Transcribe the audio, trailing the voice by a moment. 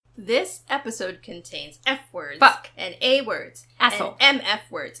This episode contains F words. Fuck. And A words. Asshole. And MF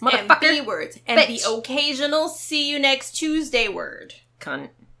words. Motherfucker. And B words. And Bitch. the occasional see you next Tuesday word. Cunt.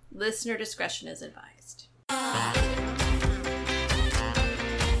 Listener discretion is advised.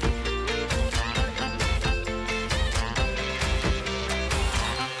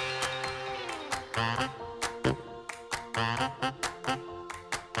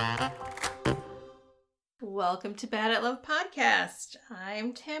 Welcome to Bad at Love Podcast.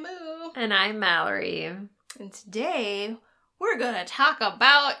 I'm Tamu. And I'm Mallory. And today, we're going to talk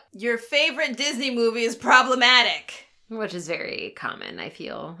about your favorite Disney movie is problematic. Which is very common, I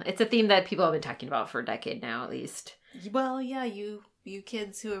feel. It's a theme that people have been talking about for a decade now, at least. Well, yeah, you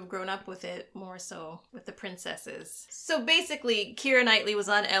kids who have grown up with it, more so with the princesses. So basically, Keira Knightley was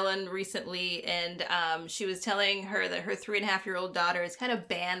on Ellen recently, and she was telling her that her 3.5-year-old daughter is kind of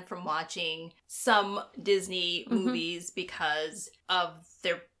banned from watching some Disney movies because of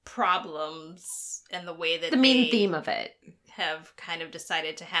their problems and the way that The main theme of it. have kind of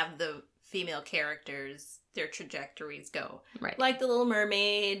decided to have the female characters, their trajectories go. Right. Like The Little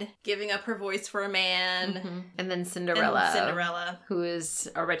Mermaid, giving up her voice for a man. Mm-hmm. And then Cinderella. Cinderella. Who is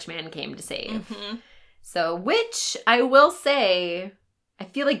a rich man came to save. Mm-hmm. So, which I will say, I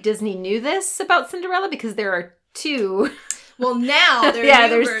feel like Disney knew this about Cinderella because there are two. Well, now there's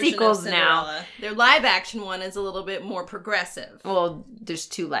there's sequels now. Their live action one is a little bit more progressive. Well, there's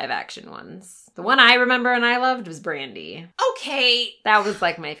two live action ones. The one I remember and I loved was Brandy. Okay. That was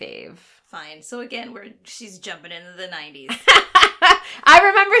like my fave. Fine. So again, she's jumping into the 90s. I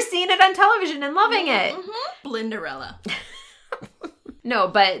remember seeing it on television and loving it. Mm-hmm. Blinderella. No,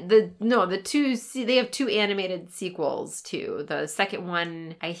 but the two, they have two animated sequels too. The second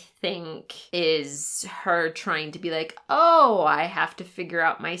one, I think, is her trying to be like, oh, I have to figure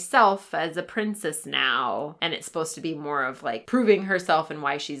out myself as a princess now. And it's supposed to be more of like proving herself and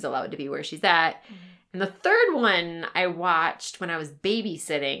why she's allowed to be where she's at. Mm-hmm. And the third one I watched when I was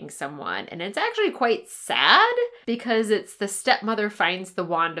babysitting someone, and it's actually quite sad because it's the stepmother finds the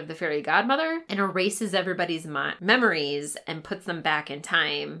wand of the fairy godmother and erases everybody's memories and puts them back in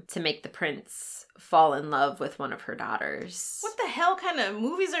time to make the prince fall in love with one of her daughters. What the hell kind of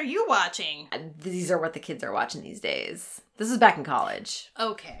movies are you watching? These are what the kids are watching these days. This was back in college.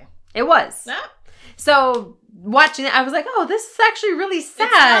 Okay. It was. No? So watching it, I was like, oh, this is actually really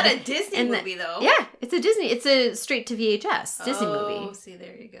sad. It's not a Disney movie, though. Yeah, it's a Disney. It's a straight to VHS Disney movie. Oh, see,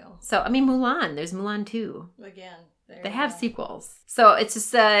 there you go. So, I mean, Mulan. There's Mulan 2. Again. They have sequels. So it's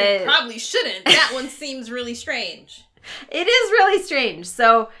just... They probably shouldn't. That one seems really strange. It is really strange.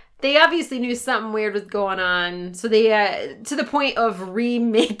 So... They obviously knew something weird was going on. So they, to the point of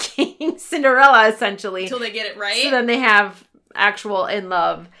remaking Cinderella, essentially. Until they get it right? So then they have actual In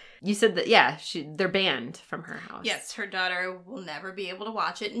Love. You said that, yeah, they're banned from her house. Yes, her daughter will never be able to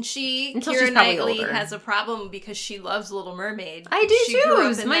watch it. And Until Keira she's probably Knightley, older. has a problem because she loves Little Mermaid. I do she too. Grew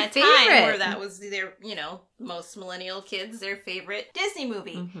up It's in my that favorite. time where that was their, most millennial kids, their favorite Disney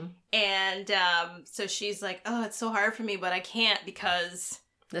movie. Mm-hmm. And so she's like, oh, it's so hard for me, but I can't because...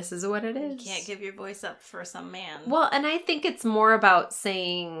 This is what it is. You can't give your voice up for some man. Well, and I think it's more about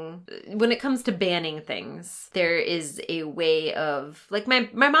saying, when it comes to banning things, there is a way of, like my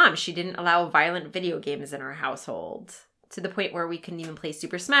mom, she didn't allow violent video games in our household. To the point where we couldn't even play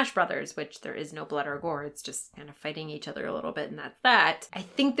Super Smash Brothers, which there is no blood or gore. It's just kind of fighting each other a little bit, and that's that. I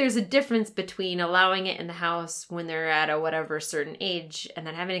think there's a difference between allowing it in the house when they're at a whatever certain age, and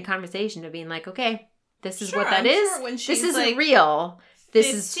then having a conversation of being like, okay, this is what that is. Sure, when this she's isn't like real.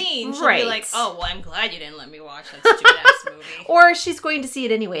 This 15, is she'll right. be like, oh, well, I'm glad you didn't let me watch that stupid-ass movie. Or she's going to see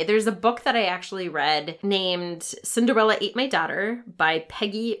it anyway. There's a book that I actually read named Cinderella Ate My Daughter by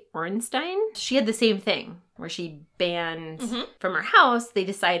Peggy Orenstein. She had the same thing where she banned from her house. They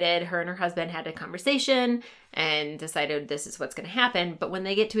decided, her and her husband had a conversation and decided this is what's going to happen. But when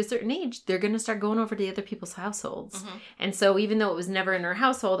they get to a certain age, they're going to start going over to the other people's households. Mm-hmm. And so even though it was never in her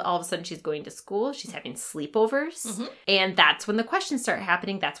household, all of a sudden she's going to school. She's having sleepovers. Mm-hmm. And that's when the questions start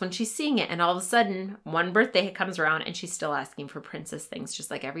happening. That's when she's seeing it. And all of a sudden, one birthday comes around and she's still asking for princess things, just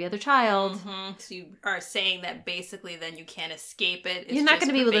like every other child. Mm-hmm. So you are saying that basically then you can't escape it. It's You're not going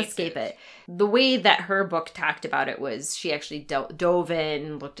to be able to pervasive. escape it. The way that her book talked about it was she actually dove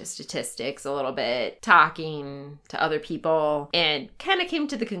in, looked at statistics a little bit, talking to other people, and kind of came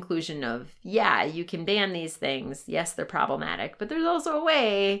to the conclusion of, yeah, you can ban these things. Yes, they're problematic, but there's also a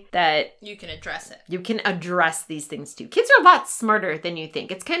way that you can address it. You can address these things too. Kids are a lot smarter than you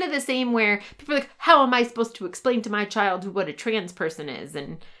think. It's kind of the same where people are like, how am I supposed to explain to my child what a trans person is?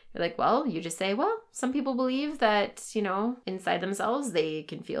 And you're like, well, you just say, well, some people believe that, inside themselves, they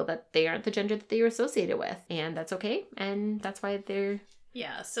can feel that they aren't the gender that they are associated with. And that's okay. And that's why they're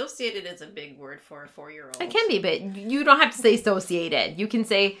Yeah, associated is a big word for a 4-year-old. It can be, but you don't have to say associated. You can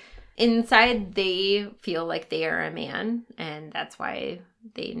say inside they feel like they are a man, and that's why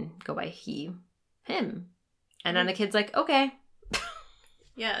they go by he, him. And then the kid's like, okay.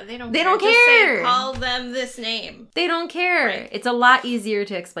 Yeah, they don't care. Just say, call them this name. They don't care. Right. It's a lot easier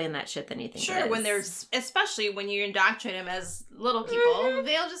to explain that shit than you think. Sure, when there's, especially when you indoctrinate them as little people,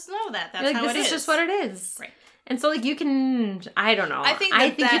 they'll just know that. That's how it is. This is just what it is. Right. And so, like, you can, I don't know. I think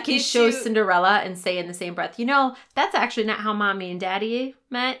you can show Cinderella and say in the same breath, you know, that's actually not how mommy and daddy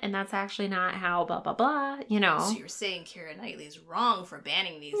met, and that's actually not how blah, blah, blah, you know. So you're saying Keira Knightley's wrong for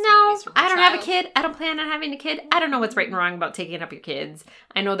banning these No, movies from I don't have a kid. I don't plan on having a kid. I don't know what's right and wrong about taking up your kids.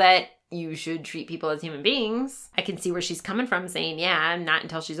 I know that you should treat people as human beings. I can see where she's coming from saying, yeah, not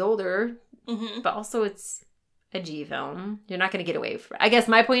until she's older. Mm-hmm. But also it's a G film. You're not going to get away from it. I guess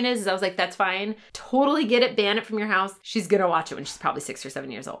my point is I was like, that's fine. Totally get it. Ban it from your house. She's going to watch it when she's probably 6 or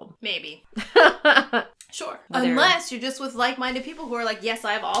 7 years old. Maybe. Sure. Unless you're just with like-minded people who are like, yes,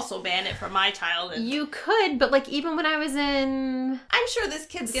 I've also banned it from my child. And you could, but like even when I was in I'm sure this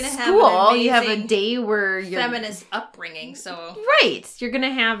kid's going to have school, an amazing you have a day where you're feminist upbringing, so. Right. You're going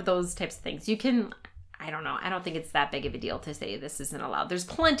to have those types of things. You can... I don't know. I don't think it's that big of a deal to say this isn't allowed. There's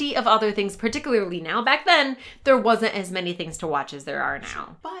plenty of other things, particularly now. Back then, there wasn't as many things to watch as there are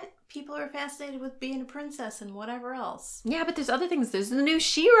now. But people are fascinated with being a princess and whatever else. Yeah, but there's other things. There's the new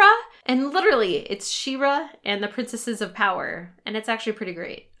She-Ra. And literally, it's She-Ra and the Princesses of Power. And it's actually pretty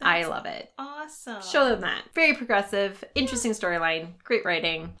great. I love it. Awesome. Show them that. Very progressive. Interesting storyline. Great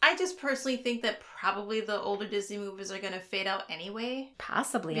writing. I just personally think that probably the older Disney movies are going to fade out anyway.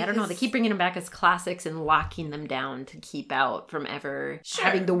 Possibly. I don't know. They keep bringing them back as classics and locking them down to keep out from ever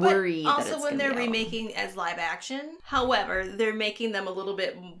having the worry that it's also when they're remaking as live action. However, they're making them a little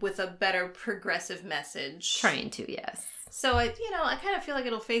bit with a better progressive message. Trying to, yes. So, I kind of feel like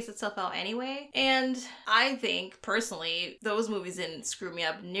it'll phase itself out anyway. And I think, personally, those movies didn't screw me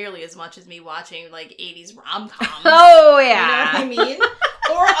up nearly as much as me watching, like, 80s rom-coms. Oh, yeah. You know what I mean?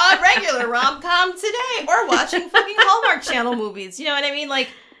 Or a regular rom-com today. Or watching fucking Hallmark Channel movies. You know what I mean? Like,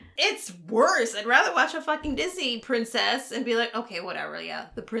 it's worse. I'd rather watch a fucking Disney princess and be like, okay, whatever, yeah,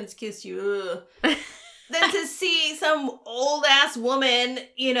 the prince kissed you, than to see some old-ass woman,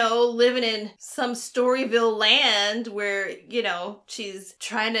 living in some Storyville land where, she's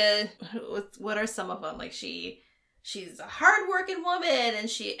trying to... What are some of them? Like, she's a hardworking woman, and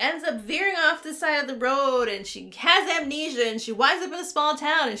she ends up veering off the side of the road, and she has amnesia, and she winds up in a small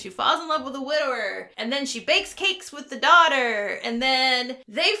town, and she falls in love with a widower, and then she bakes cakes with the daughter, and then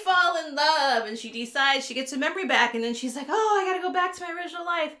they fall in love, and she decides she gets her memory back, and then she's like, oh, I gotta go back to my original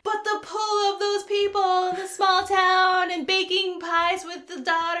life. But the pull of those people in the small town, and baking pies with the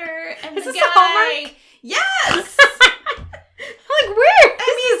daughter, and is the this guy... Hallmark? Yes! Like, where?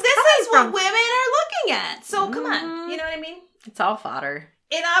 This is what women are looking at. So, come on. You know what I mean? It's all fodder.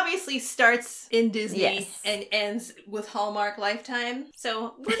 It obviously starts in Disney yes. and ends with Hallmark Lifetime.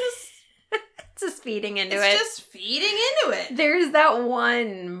 So, we're just feeding into it. It's just feeding into it. There's that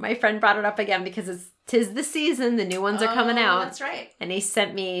one. My friend brought it up again because tis the season. The new ones are coming out. That's right. And he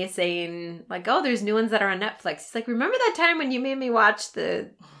sent me saying, like, oh, there's new ones that are on Netflix. He's like, remember that time when you made me watch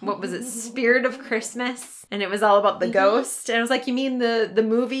what was it, Spirit of Christmas? And it was all about the ghost. And I was like, you mean the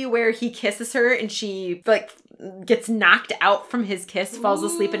movie where he kisses her and she, like, gets knocked out from his kiss, falls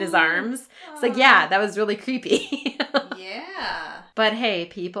asleep in his arms? It's like, yeah, that was really creepy. Yeah. But hey,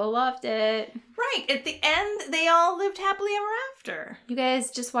 people loved it. Right. At the end, they all lived happily ever after. You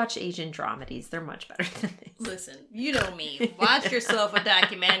guys just watch Asian dramedies. They're much better than this. Listen, you know me. Watch yourself a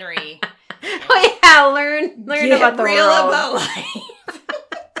documentary. Oh yeah, learn about the real world. About life.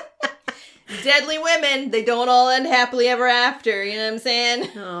 Deadly women, they don't all end happily ever after. You know what I'm saying?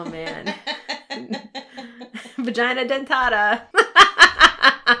 Oh man. Vagina dentata.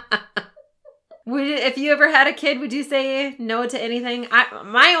 If you ever had a kid, would you say no to anything?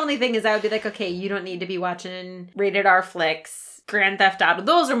 My only thing is I would be like, okay, you don't need to be watching rated R flicks, Grand Theft Auto.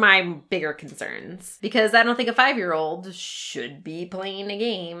 Those are my bigger concerns. Because I don't think a 5-year-old should be playing a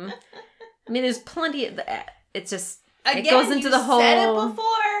game. I mean, there's plenty of that. It's just, again, it goes into the whole... said it before.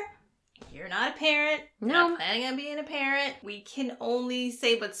 You're not a parent. No. You're not planning on being a parent. We can only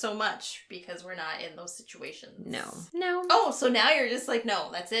say but so much because we're not in those situations. No. Oh, so now you're just like, no,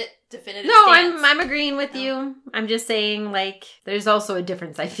 that's it. Definitive No, stance. I'm agreeing with you. I'm just saying, like, there's also a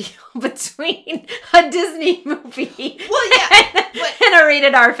difference, I feel, between a Disney movie and a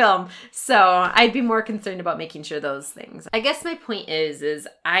rated R film. So I'd be more concerned about making sure those things. I guess my point is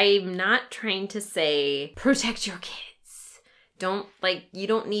I'm not trying to say protect your kids. You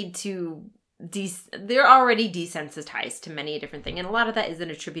don't need to they're already desensitized to many different things. And a lot of that isn't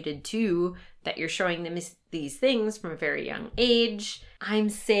attributed to that you're showing them these things from a very young age. I'm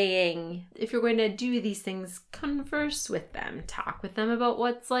saying if you're going to do these things, converse with them. Talk with them about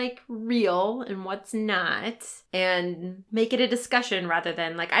what's like real and what's not. And make it a discussion rather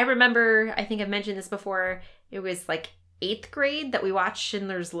than like, I remember, I think I've mentioned this before, it was like 8th grade that we watched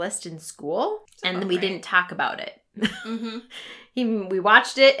Schindler's List in school. And we didn't talk about it. Mm-hmm. We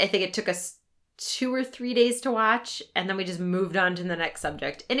watched it. I think it took us 2 or 3 days to watch, and then we just moved on to the next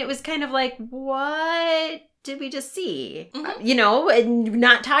subject. And it was kind of like, what did we just see? Mm-hmm. And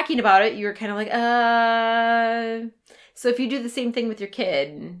not talking about it, you were kind of like, So if you do the same thing with your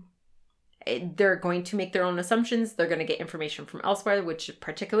kid, they're going to make their own assumptions. They're going to get information from elsewhere, which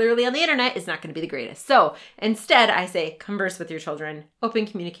particularly on the internet is not going to be the greatest. So instead, I say converse with your children, open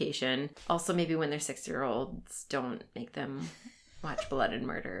communication. Also, maybe when they're 6-year-olds, don't make them watch Blood and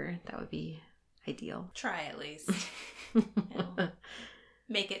Murder. That would be ideal. Try at least.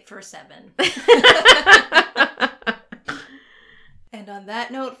 Make it for 7. And on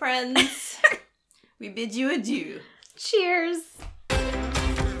that note, friends, we bid you adieu. Cheers.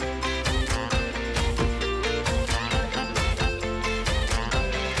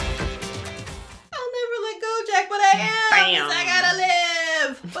 I'll never let go, Jack, but I am. 'Cause I gotta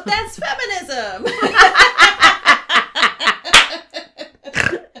live. But that's feminism.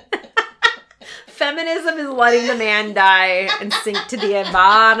 Feminism is letting the man die and sink to the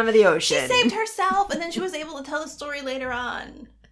bottom of the ocean. She saved herself, and then she was able to tell the story later on.